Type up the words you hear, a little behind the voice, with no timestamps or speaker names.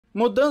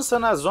Mudança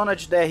na zona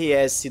de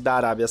DRS da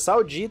Arábia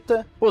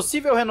Saudita,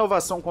 possível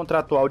renovação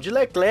contratual de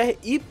Leclerc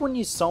e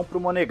punição para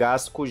o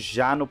monegasco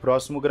já no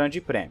próximo Grande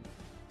Prêmio.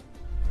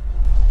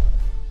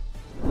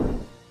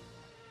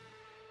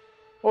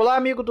 Olá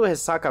amigo do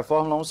Ressaca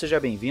Fórmula 1, seja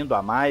bem-vindo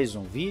a mais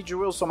um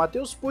vídeo, eu sou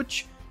Matheus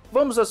Pucci.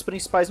 Vamos às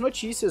principais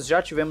notícias,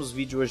 já tivemos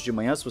vídeo hoje de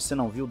manhã, se você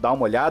não viu dá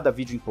uma olhada,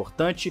 vídeo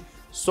importante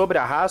sobre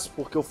a Haas,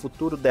 porque o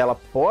futuro dela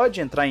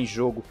pode entrar em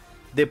jogo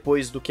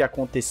depois do que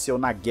aconteceu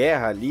na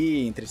guerra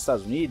ali entre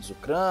Estados Unidos,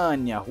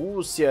 Ucrânia,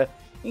 Rússia,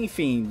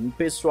 enfim, o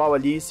pessoal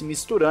ali se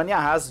misturando e a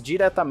Haas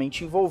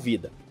diretamente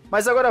envolvida.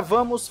 Mas agora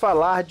vamos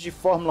falar de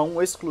Fórmula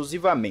 1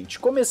 exclusivamente,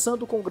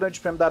 começando com o Grande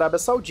Prêmio da Arábia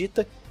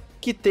Saudita,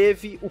 que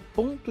teve o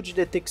ponto de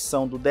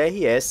detecção do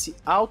DRS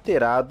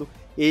alterado,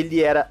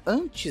 ele era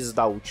antes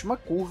da última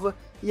curva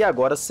e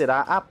agora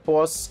será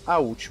após a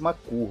última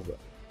curva.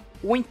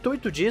 O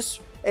intuito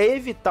disso é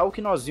evitar o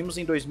que nós vimos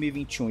em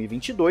 2021 e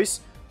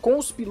 2022, com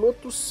os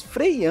pilotos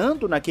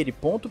freando naquele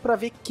ponto para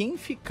ver quem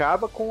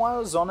ficava com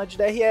a zona de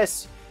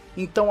DRS.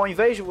 Então, ao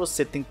invés de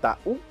você tentar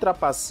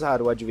ultrapassar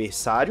o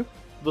adversário,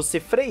 você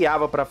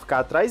freava para ficar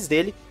atrás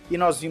dele, e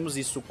nós vimos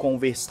isso com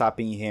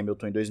Verstappen e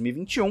Hamilton em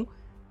 2021,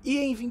 e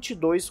em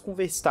 2022 com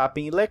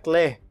Verstappen e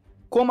Leclerc.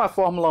 Como a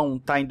Fórmula 1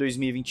 está em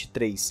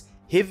 2023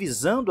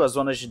 revisando as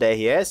zonas de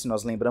DRS,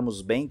 nós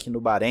lembramos bem que no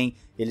Bahrein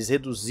eles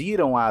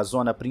reduziram a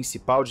zona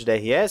principal de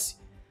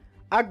DRS,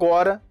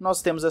 agora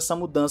nós temos essa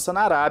mudança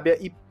na Arábia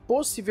e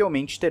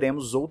possivelmente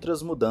teremos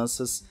outras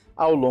mudanças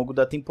ao longo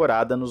da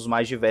temporada nos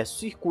mais diversos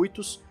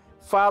circuitos.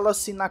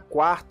 Fala-se na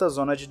quarta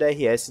zona de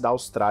DRS da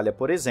Austrália,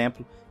 por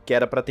exemplo, que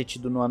era para ter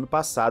tido no ano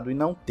passado e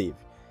não teve.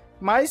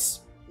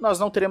 Mas nós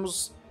não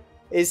teremos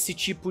esse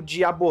tipo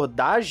de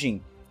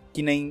abordagem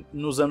que nem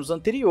nos anos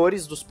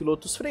anteriores dos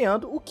pilotos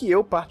freando, o que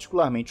eu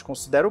particularmente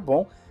considero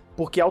bom,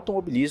 porque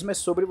automobilismo é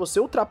sobre você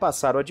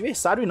ultrapassar o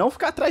adversário e não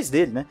ficar atrás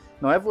dele, né?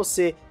 Não é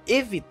você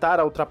evitar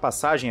a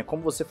ultrapassagem, é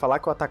como você falar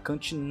que o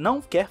atacante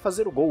não quer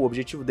fazer o gol, o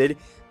objetivo dele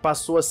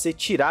passou a ser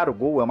tirar o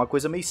gol, é uma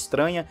coisa meio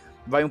estranha,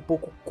 vai um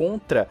pouco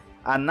contra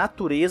a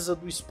natureza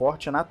do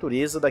esporte, a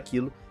natureza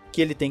daquilo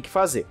que ele tem que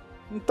fazer.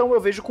 Então eu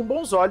vejo com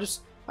bons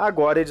olhos,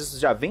 agora eles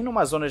já vêm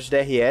numa zona de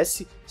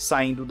DRS,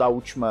 saindo da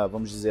última,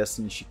 vamos dizer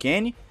assim,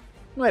 chicane,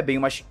 não é bem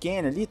uma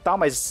chicane ali e tal,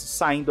 mas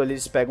saindo ali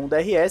eles pegam um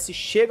DRS,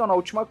 chegam na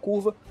última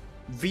curva,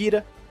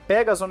 vira,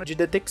 pega a zona de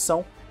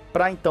detecção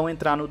para então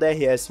entrar no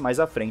DRS mais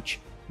à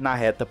frente, na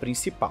reta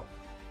principal.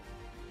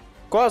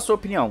 Qual a sua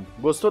opinião?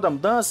 Gostou da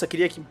mudança?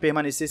 Queria que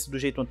permanecesse do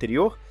jeito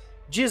anterior?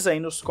 Diz aí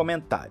nos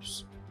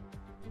comentários.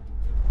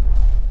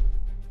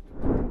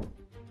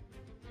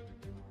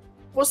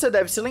 Você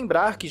deve se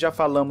lembrar que já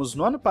falamos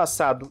no ano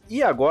passado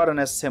e agora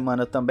nessa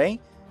semana também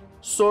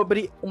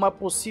sobre uma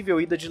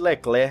possível ida de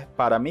Leclerc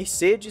para a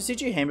Mercedes e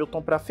de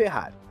Hamilton para a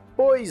Ferrari.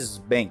 Pois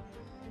bem,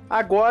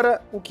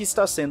 agora, o que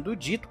está sendo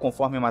dito,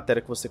 conforme a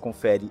matéria que você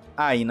confere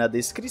aí na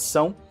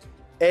descrição,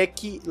 é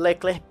que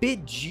Leclerc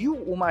pediu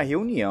uma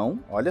reunião,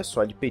 olha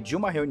só, ele pediu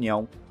uma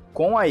reunião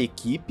com a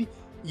equipe,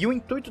 e o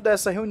intuito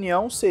dessa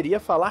reunião seria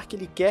falar que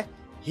ele quer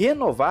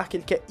renovar, que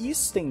ele quer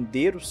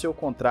estender o seu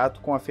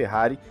contrato com a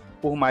Ferrari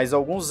por mais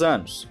alguns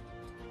anos.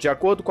 De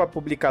acordo com a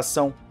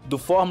publicação do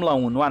Fórmula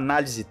 1 no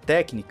Análise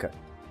Técnica,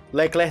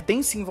 Leclerc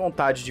tem sim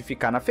vontade de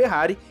ficar na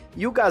Ferrari,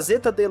 e o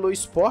Gazeta dello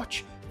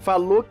Sport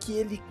falou que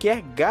ele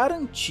quer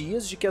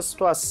garantias de que a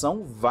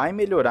situação vai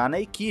melhorar na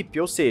equipe,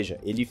 ou seja,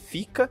 ele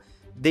fica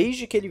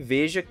desde que ele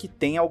veja que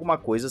tem alguma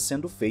coisa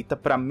sendo feita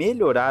para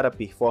melhorar a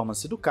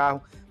performance do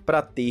carro,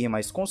 para ter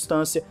mais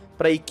constância,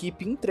 para a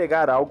equipe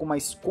entregar algo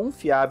mais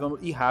confiável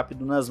e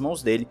rápido nas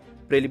mãos dele,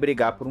 para ele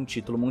brigar por um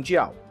título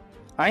mundial.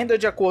 Ainda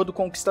de acordo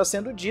com o que está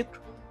sendo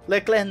dito,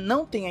 Leclerc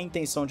não tem a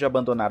intenção de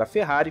abandonar a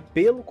Ferrari,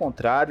 pelo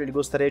contrário, ele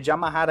gostaria de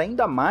amarrar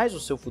ainda mais o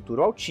seu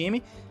futuro ao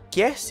time,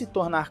 quer se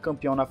tornar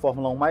campeão na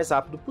Fórmula 1 o mais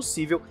rápido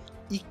possível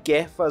e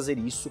quer fazer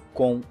isso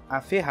com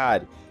a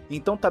Ferrari.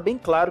 Então tá bem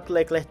claro que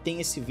Leclerc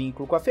tem esse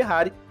vínculo com a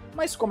Ferrari,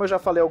 mas como eu já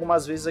falei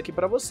algumas vezes aqui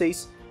para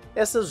vocês,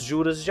 essas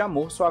juras de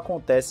amor só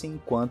acontecem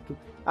enquanto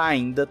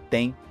ainda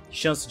tem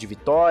chance de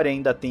vitória,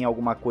 ainda tem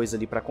alguma coisa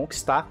ali para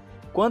conquistar.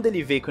 Quando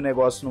ele vê que o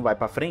negócio não vai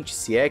para frente,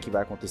 se é que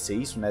vai acontecer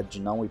isso, né, de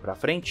não ir para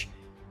frente,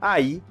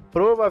 aí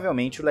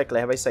provavelmente o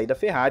Leclerc vai sair da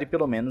Ferrari,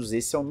 pelo menos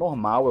esse é o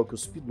normal, é o que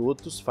os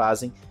pilotos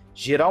fazem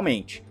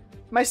geralmente.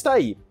 Mas tá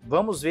aí,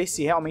 vamos ver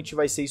se realmente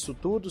vai ser isso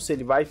tudo, se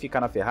ele vai ficar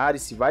na Ferrari,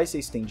 se vai ser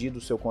estendido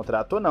o seu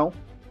contrato ou não.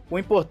 O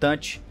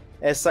importante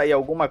é sair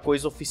alguma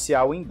coisa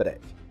oficial em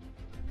breve.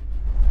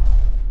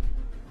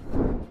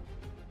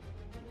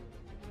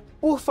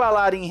 Por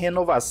falar em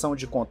renovação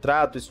de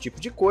contrato, esse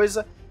tipo de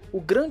coisa, o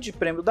Grande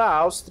Prêmio da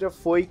Áustria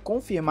foi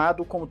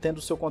confirmado como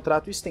tendo seu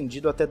contrato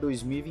estendido até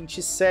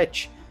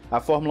 2027. A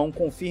Fórmula 1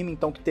 confirma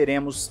então que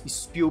teremos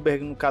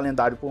Spielberg no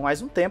calendário por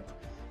mais um tempo,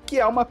 que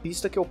é uma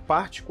pista que eu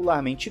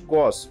particularmente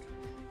gosto.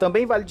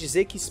 Também vale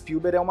dizer que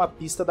Spielberg é uma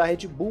pista da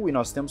Red Bull e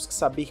nós temos que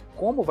saber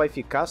como vai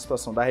ficar a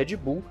situação da Red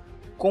Bull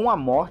com a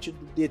morte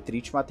do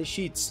Dietrich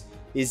Mateschitz.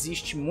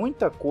 Existe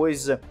muita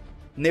coisa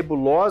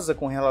nebulosa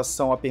com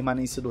relação à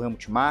permanência do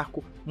Helmut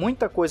Marko,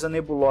 muita coisa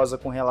nebulosa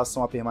com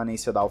relação à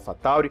permanência da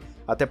AlphaTauri,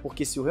 até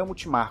porque se o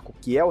Helmut Marko,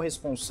 que é o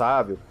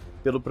responsável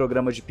pelo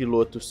programa de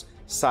pilotos,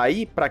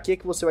 sair, para que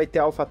você vai ter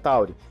a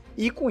AlphaTauri?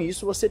 E com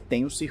isso você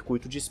tem o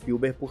circuito de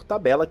Spielberg por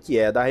tabela, que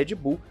é da Red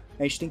Bull.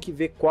 A gente tem que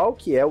ver qual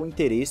que é o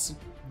interesse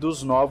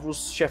dos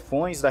novos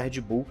chefões da Red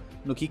Bull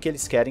no que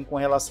eles querem com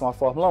relação à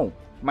Fórmula 1.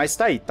 Mas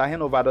tá aí, tá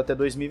renovado até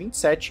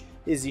 2027,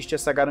 existe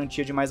essa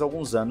garantia de mais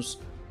alguns anos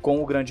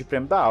com o Grande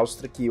Prêmio da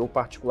Áustria, que eu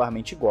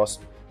particularmente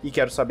gosto, e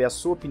quero saber a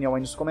sua opinião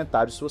aí nos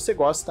comentários se você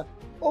gosta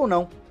ou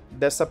não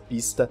dessa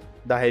pista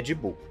da Red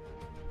Bull.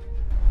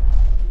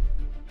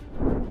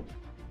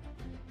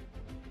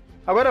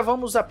 Agora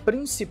vamos à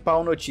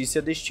principal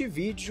notícia deste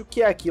vídeo,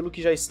 que é aquilo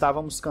que já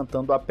estávamos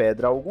cantando a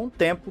pedra há algum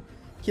tempo,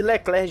 que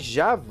Leclerc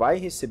já vai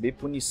receber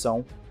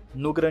punição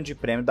no Grande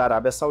Prêmio da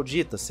Arábia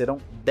Saudita. Serão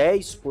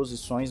 10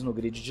 posições no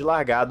grid de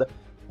largada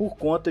por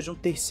conta de um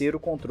terceiro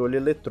controle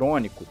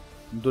eletrônico.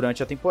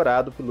 Durante a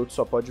temporada, o piloto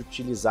só pode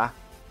utilizar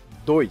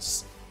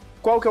 2.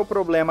 Qual que é o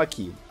problema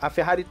aqui? A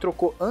Ferrari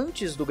trocou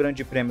antes do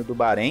Grande Prêmio do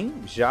Bahrein,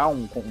 já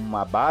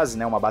uma base,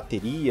 né, uma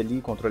bateria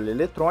ali, controle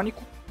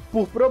eletrônico,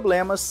 por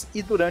problemas,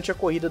 e durante a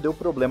corrida deu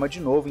problema de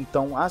novo,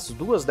 então as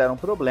duas deram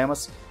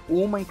problemas.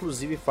 Uma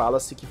inclusive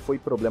fala-se que foi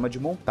problema de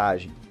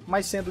montagem,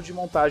 mas sendo de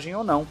montagem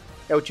ou não,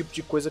 é o tipo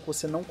de coisa que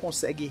você não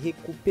consegue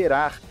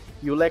recuperar,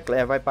 e o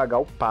Leclerc vai pagar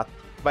o pato.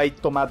 Vai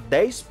tomar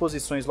 10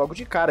 posições logo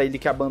de cara, ele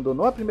que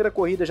abandonou a primeira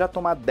corrida, já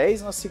tomar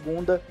 10 na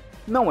segunda,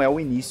 não é o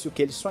início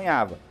que ele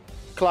sonhava.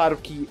 Claro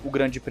que o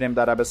Grande Prêmio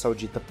da Arábia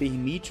Saudita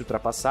permite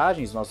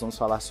ultrapassagens, nós vamos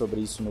falar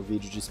sobre isso no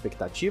vídeo de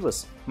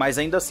expectativas, mas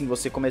ainda assim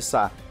você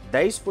começar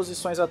 10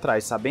 posições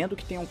atrás, sabendo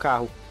que tem um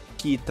carro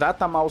que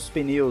trata mal os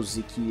pneus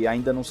e que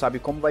ainda não sabe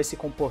como vai se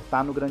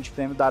comportar no Grande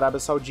Prêmio da Arábia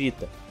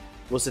Saudita,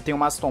 você tem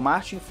uma Aston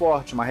Martin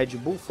forte, uma Red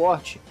Bull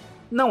forte,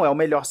 não é o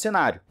melhor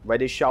cenário, vai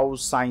deixar o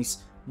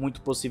Sainz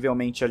muito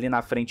possivelmente ali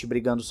na frente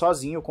brigando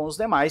sozinho com os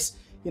demais,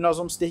 e nós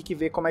vamos ter que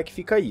ver como é que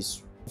fica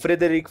isso. O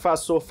Frederico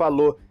Vasseur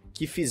falou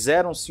que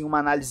fizeram sim uma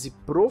análise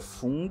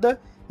profunda,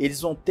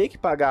 eles vão ter que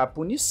pagar a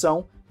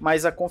punição,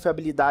 mas a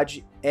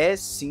confiabilidade é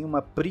sim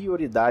uma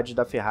prioridade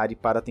da Ferrari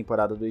para a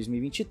temporada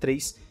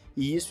 2023,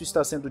 e isso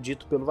está sendo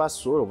dito pelo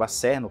Vasseur, ou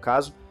Vasser no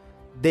caso,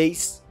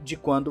 desde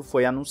quando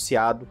foi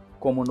anunciado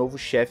como novo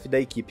chefe da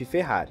equipe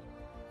Ferrari.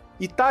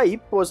 E tá aí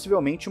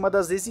possivelmente uma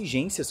das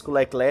exigências que o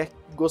Leclerc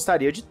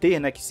gostaria de ter,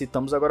 né, que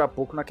citamos agora há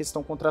pouco na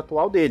questão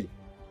contratual dele.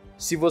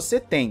 Se você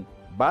tem,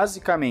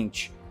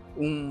 basicamente,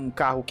 um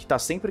carro que está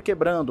sempre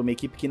quebrando, uma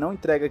equipe que não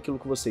entrega aquilo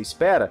que você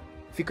espera,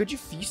 fica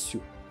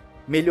difícil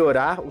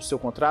melhorar o seu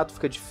contrato,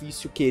 fica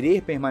difícil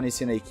querer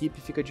permanecer na equipe,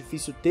 fica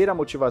difícil ter a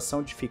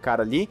motivação de ficar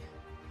ali,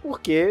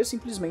 porque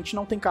simplesmente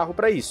não tem carro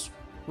para isso.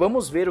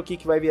 Vamos ver o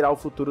que vai virar o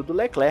futuro do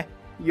Leclerc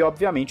e,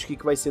 obviamente, o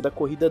que vai ser da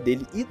corrida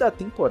dele e da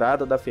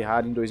temporada da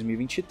Ferrari em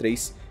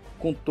 2023,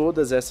 com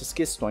todas essas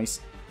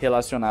questões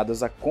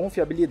relacionadas à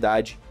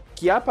confiabilidade,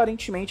 que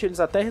aparentemente eles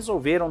até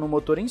resolveram no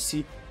motor em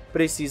si.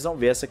 Precisam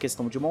ver essa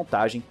questão de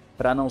montagem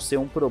para não ser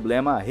um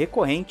problema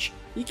recorrente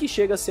e que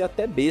chega a ser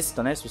até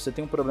besta, né? Se você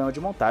tem um problema de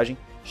montagem,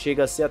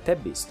 chega a ser até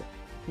besta.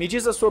 Me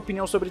diz a sua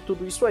opinião sobre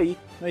tudo isso aí,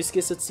 não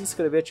esqueça de se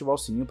inscrever e ativar o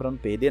sininho para não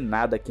perder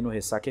nada aqui no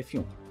Ressaca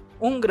F1.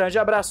 Um grande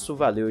abraço,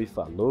 valeu e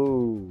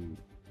falou!